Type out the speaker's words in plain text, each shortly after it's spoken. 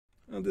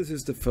And this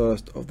is the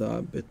first of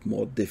the bit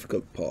more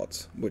difficult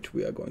parts which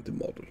we are going to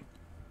model.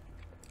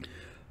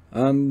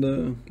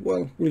 And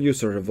well, we'll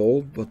use a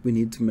revolve, but we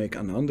need to make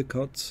an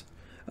undercut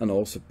and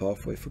also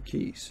pathway for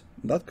keys.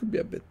 That could be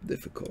a bit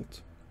difficult.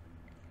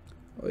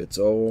 It's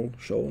all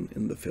shown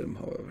in the film,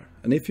 however.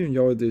 And if you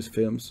enjoy these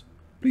films,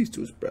 please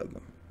do spread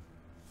them.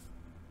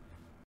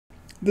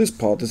 This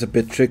part is a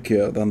bit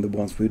trickier than the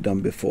ones we've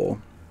done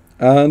before.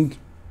 And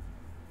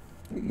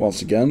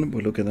once again, we're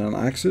looking at an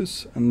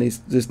axis, and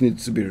this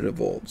needs to be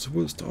revolved. So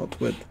we'll start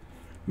with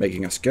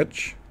making a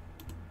sketch.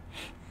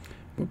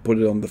 We'll put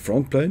it on the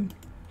front plane.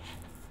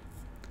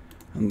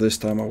 And this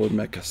time I will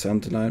make a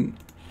center line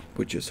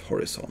which is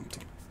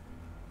horizontal.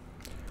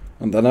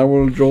 And then I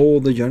will draw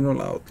the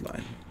general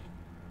outline.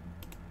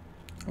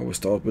 I will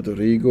start with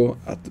Origo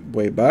at the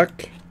way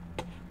back.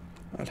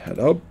 I'll head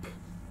up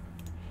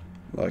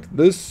like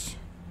this,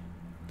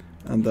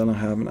 and then I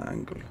have an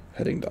angle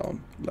heading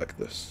down like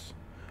this.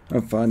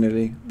 And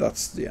finally,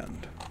 that's the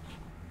end.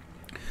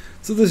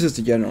 So this is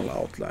the general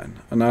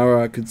outline, and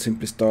now I could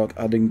simply start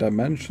adding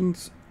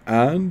dimensions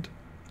and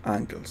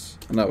angles,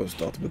 and I will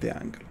start with the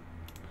angle.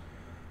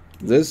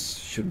 This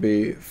should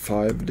be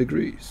 5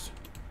 degrees.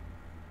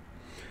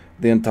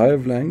 The entire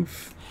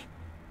length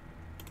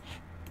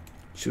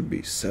should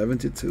be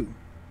 72.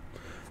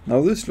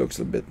 Now this looks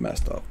a bit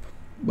messed up,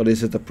 but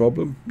is it a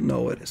problem?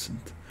 No, it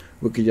isn't.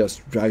 We could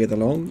just drag it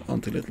along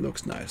until it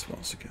looks nice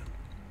once again.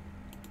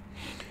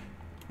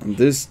 And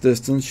this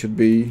distance should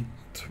be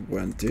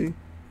 20.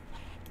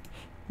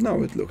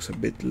 Now it looks a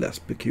bit less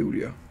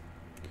peculiar.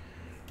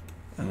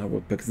 And I will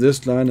pick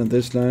this line and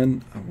this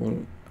line. I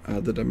will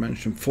add the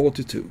dimension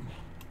 42.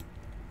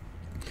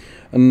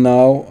 And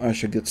now I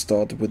should get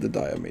started with the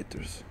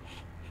diameters.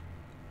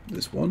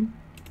 This one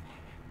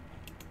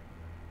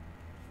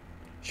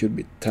should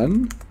be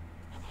 10.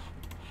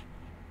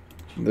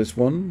 This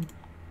one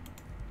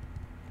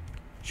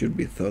should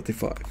be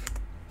 35.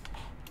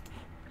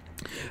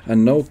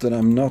 And note that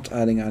I'm not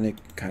adding any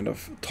kind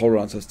of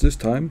tolerances this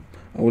time.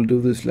 I will do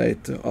this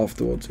later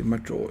afterwards in my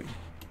drawing.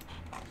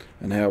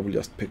 And here I will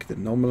just pick the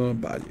nominal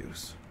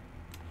values.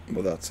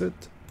 Well, that's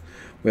it.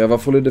 We have a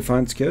fully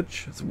defined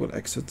sketch, so we'll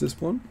exit this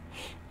one.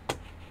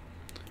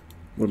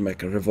 We'll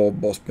make a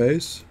revolve boss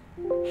base.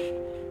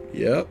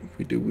 Yeah,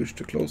 we do wish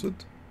to close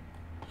it.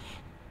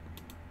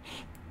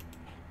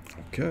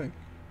 Okay.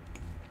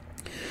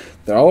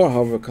 There are,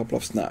 however, a couple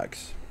of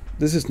snags.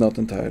 This is not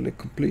entirely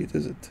complete,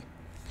 is it?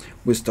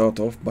 We start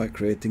off by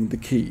creating the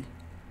key.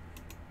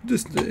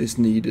 This is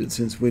needed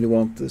since we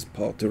want this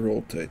part to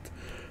rotate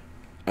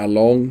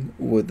along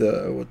with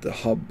the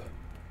hub.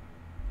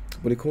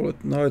 What do you call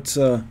it? No, it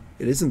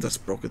isn't a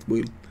sprocket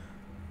wheel.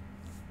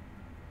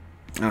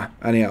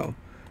 Anyhow,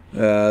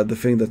 the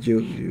thing that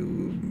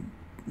you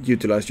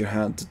utilize your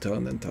hand to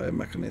turn the entire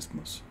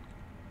mechanisms.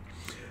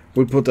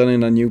 We'll put that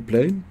in a new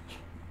plane.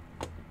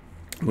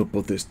 We'll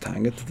put this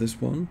tangent to this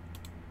one,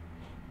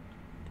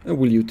 and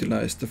we'll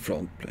utilize the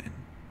front plane.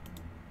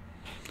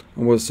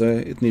 And we'll say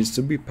it needs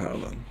to be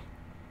parallel.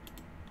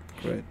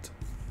 Great.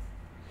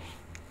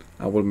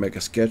 I will make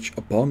a sketch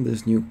upon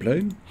this new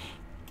plane.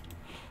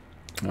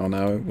 And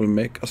now we'll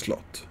make a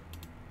slot,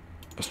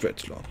 a straight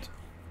slot.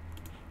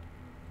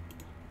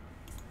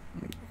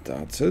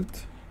 That's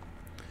it.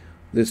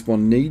 This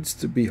one needs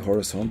to be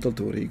horizontal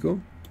to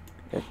Origo,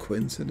 or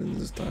coincidence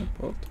this time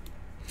part.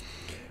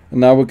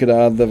 And now we could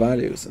add the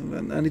values,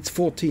 and it's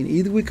 14.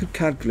 Either we could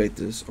calculate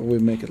this, or we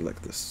make it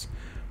like this.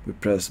 We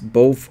press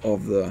both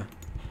of the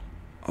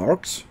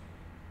arcs.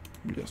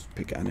 We'll just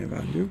pick any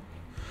value.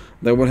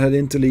 Then we'll head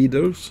into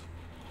leaders.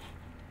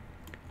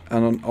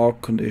 And on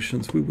arc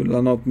conditions, we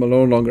will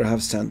no longer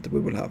have center. We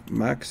will have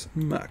max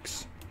and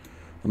max.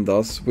 And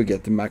thus, we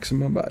get the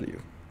maximum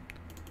value.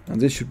 And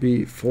this should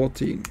be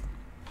 14.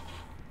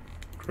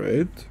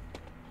 Great.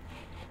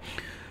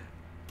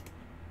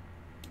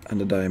 And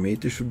the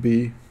diameter should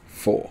be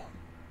 4.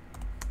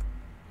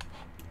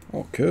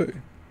 Okay.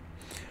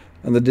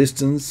 And the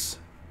distance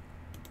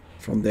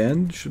from the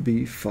end should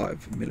be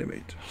 5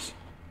 millimeters.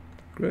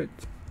 Great.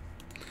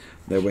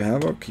 There we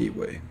have our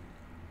keyway.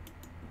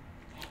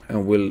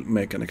 And we'll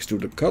make an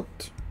extruded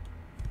cut.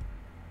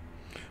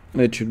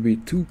 And it should be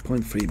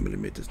 2.3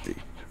 millimeters deep.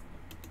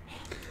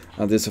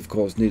 And this, of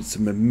course, needs to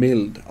be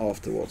milled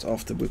afterwards,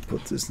 after we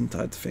put this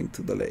entire thing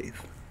to the lathe.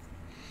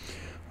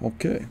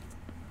 Okay.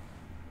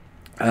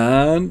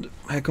 And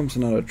here comes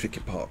another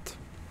tricky part.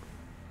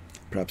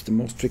 Perhaps the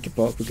most tricky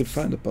part we could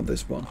find upon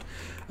this one.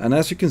 And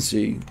as you can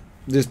see,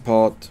 this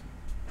part,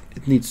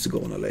 it needs to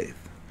go on a lathe.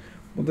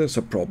 Well, there's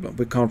a problem.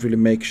 We can't really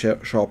make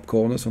sharp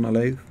corners on a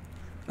lathe.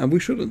 And we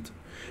shouldn't.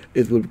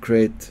 It would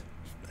create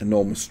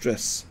enormous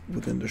stress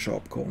within the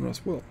sharp corner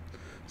as well.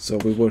 So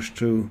we wish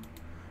to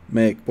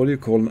make what you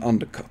call an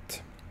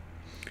undercut.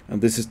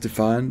 And this is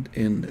defined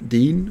in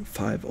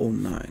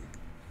T1.01.001.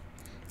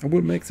 And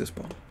we'll make this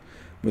one.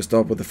 We'll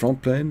start with the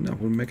front plane and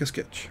we'll make a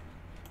sketch.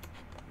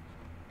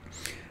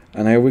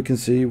 And here we can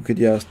see we could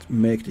just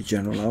make the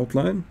general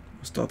outline.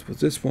 We'll start with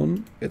this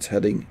one. It's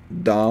heading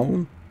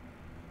down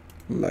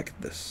like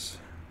this.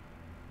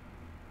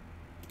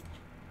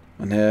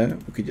 And here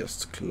we could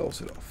just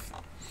close it off.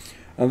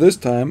 And this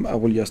time I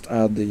will just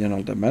add the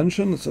general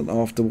dimensions, and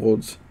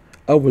afterwards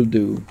I will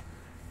do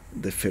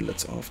the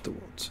fillets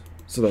afterwards,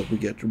 so that we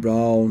get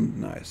round,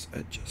 nice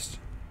edges.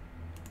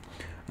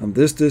 And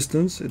this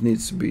distance, it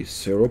needs to be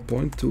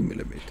 0.2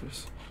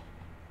 millimeters.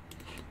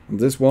 And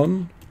this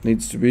one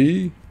needs to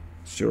be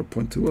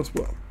 0.2 as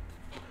well.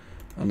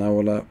 And I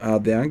will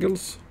add the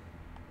angles.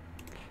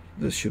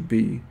 This should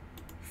be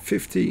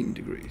 15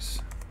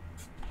 degrees.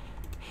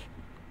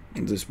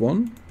 And this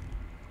one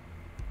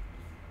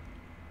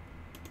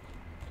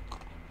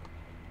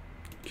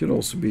should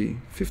also be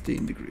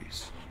 15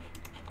 degrees.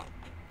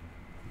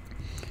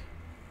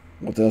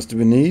 What else do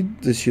we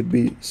need? This should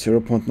be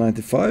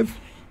 0.95.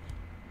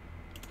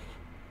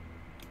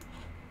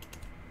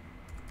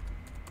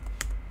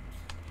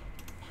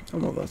 Oh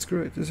no, that's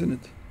great, isn't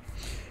it?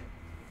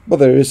 But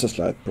there is a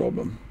slight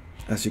problem.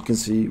 As you can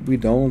see, we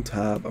don't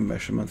have a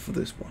measurement for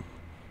this one.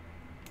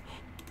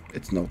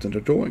 It's not in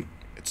the drawing.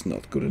 It's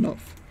not good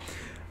enough.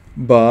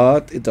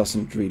 But it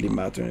doesn't really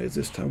matter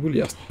this time. We'll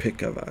just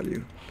pick a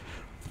value.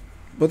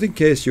 But in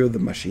case you're the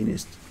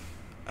machinist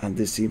and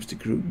this seems to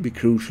be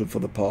crucial for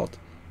the part,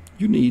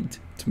 you need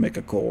to make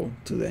a call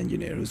to the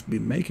engineer who's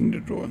been making the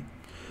drawing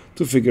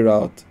to figure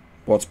out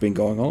what's been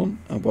going on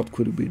and what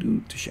could we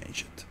do to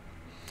change it.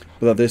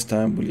 But at this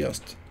time we'll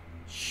just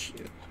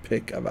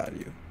pick a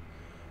value.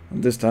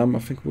 And this time I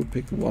think we'll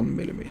pick 1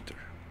 millimeter.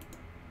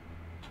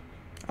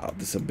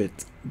 This is a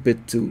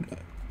bit too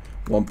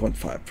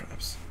 1.5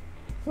 perhaps.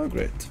 Oh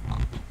great.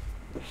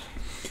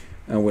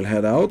 And we'll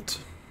head out.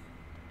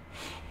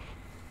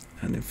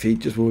 And in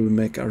features we will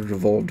make a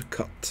revolved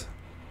cut.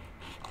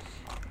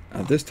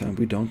 At this time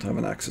we don't have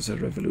an axis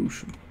of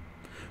revolution.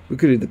 We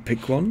could either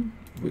pick one,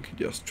 we could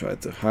just try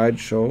to hide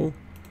show,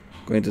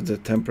 go into the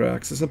temporal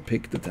axis and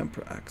pick the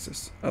temporal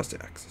axis as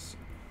the axis.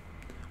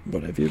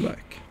 Whatever you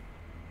like.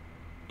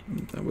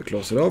 And we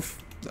close it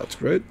off, that's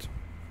great.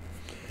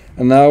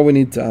 And now we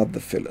need to add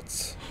the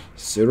fillets,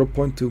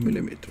 0.2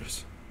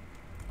 millimeters.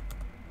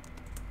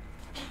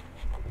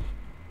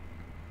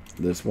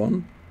 This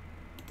one,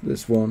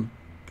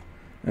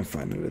 and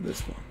finally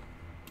this one.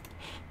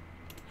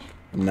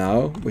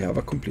 Now we have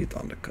a complete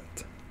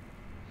undercut.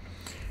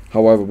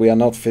 However, we are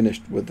not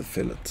finished with the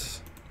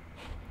fillets.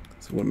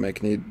 So we'll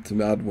need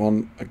to add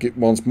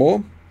once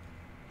more,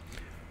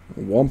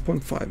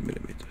 1.5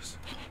 millimeters.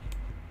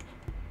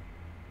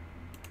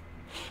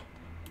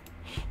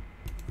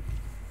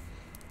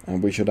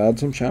 And we should add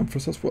some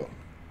chamfers as well.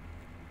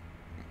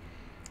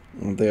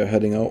 And they are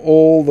heading out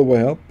all the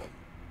way up.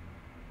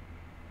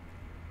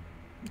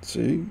 Let's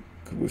see,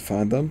 could we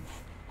find them?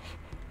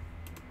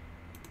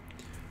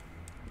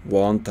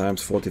 1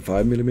 times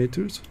 45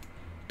 millimeters,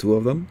 2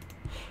 of them,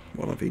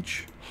 1 of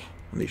each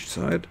on each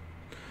side.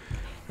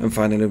 And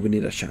finally we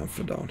need a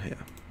chamfer down here.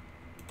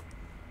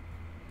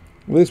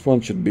 This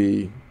one should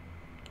be,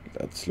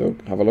 let's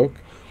look, have a look,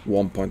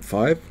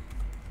 1.5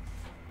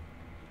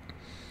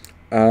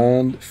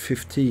 and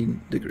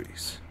 15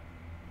 degrees.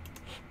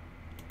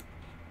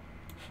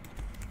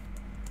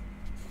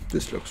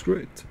 This looks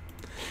great.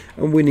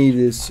 And we need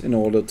this in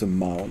order to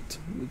mount,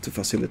 to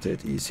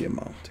facilitate easier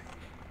mounting.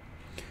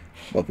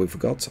 But we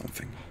forgot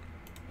something.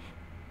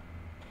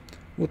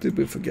 What did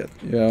we forget?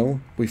 Yeah,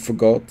 we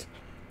forgot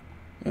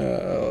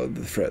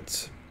the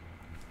threads.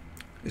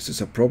 Is this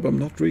a problem?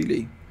 Not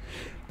really.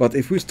 But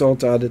if we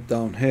start to add it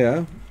down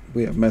here,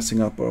 we are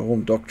messing up our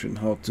own doctrine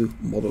how to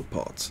model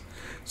parts.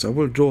 So I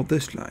will draw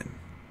this line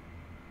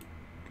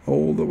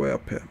all the way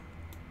up here.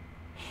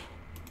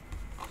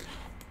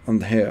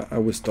 And here I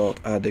will start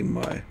adding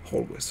my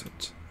hole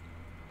wizards.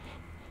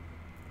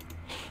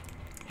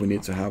 We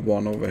need to have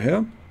one over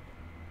here.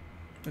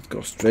 Let's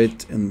go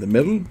straight in the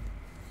middle.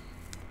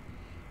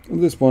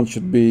 And this one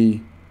should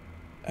be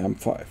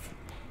M5.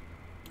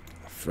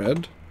 A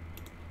thread.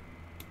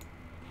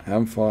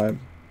 M5.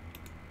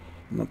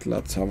 And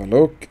let's have a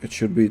look. It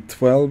should be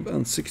 12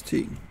 and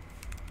 16.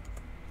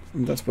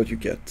 And that's what you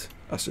get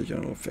as a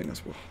general thing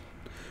as well.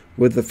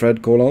 With the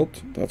thread call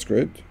out, that's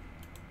great.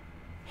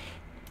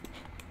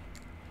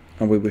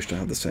 And we wish to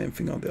have the same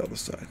thing on the other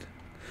side.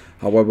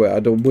 However, I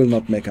will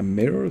not make a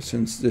mirror,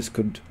 since this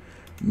could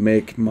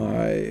make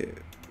my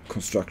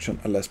construction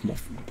a less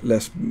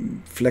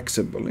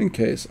flexible in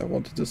case I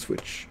wanted to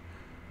switch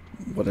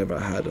whatever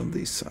I had on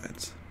these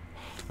sides.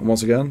 And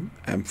once again,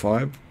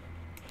 M5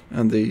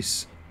 and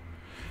these,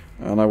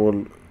 and I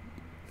will,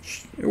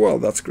 well,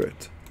 that's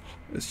great.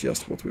 It's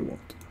just what we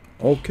want.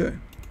 Okay.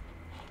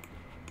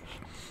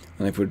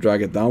 And if we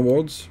drag it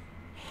downwards,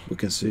 we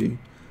can see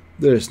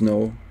there is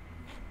no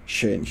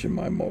change in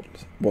my model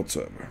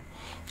whatsoever.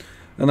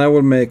 And I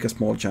will make a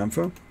small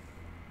chamfer.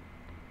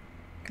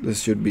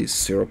 This should be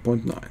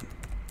 0.9.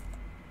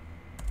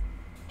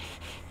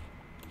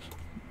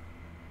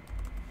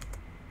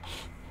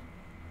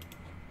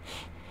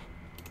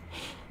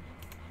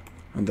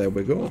 And there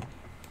we go.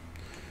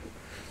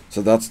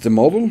 So that's the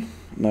model.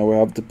 Now we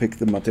have to pick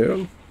the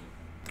material.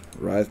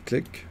 Right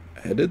click,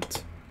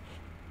 edit.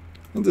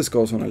 And this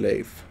goes on a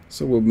lathe.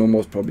 So we'll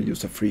most probably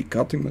use a free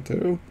cutting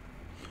material.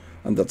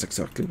 And that's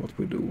exactly what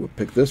we do. We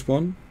pick this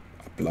one,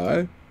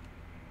 apply,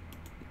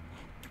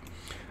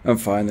 and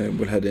finally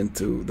we'll head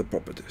into the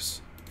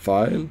properties.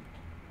 File,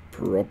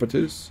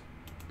 properties,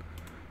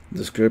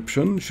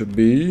 description should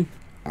be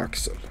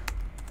axle.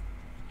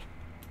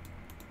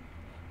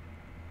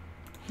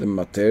 The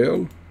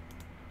material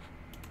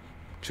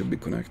should be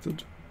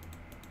connected.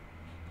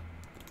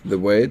 The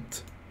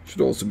weight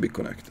should also be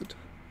connected.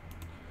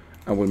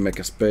 And we'll make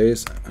a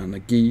space and a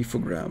G for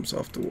grams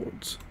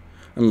afterwards.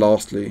 And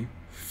lastly,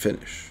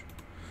 finish.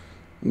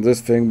 And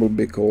this thing will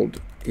be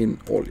called in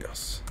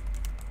oljas.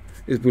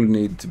 It will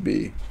need to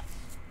be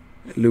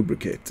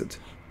lubricated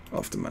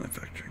after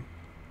manufacturing.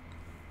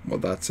 Well,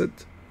 that's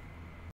it.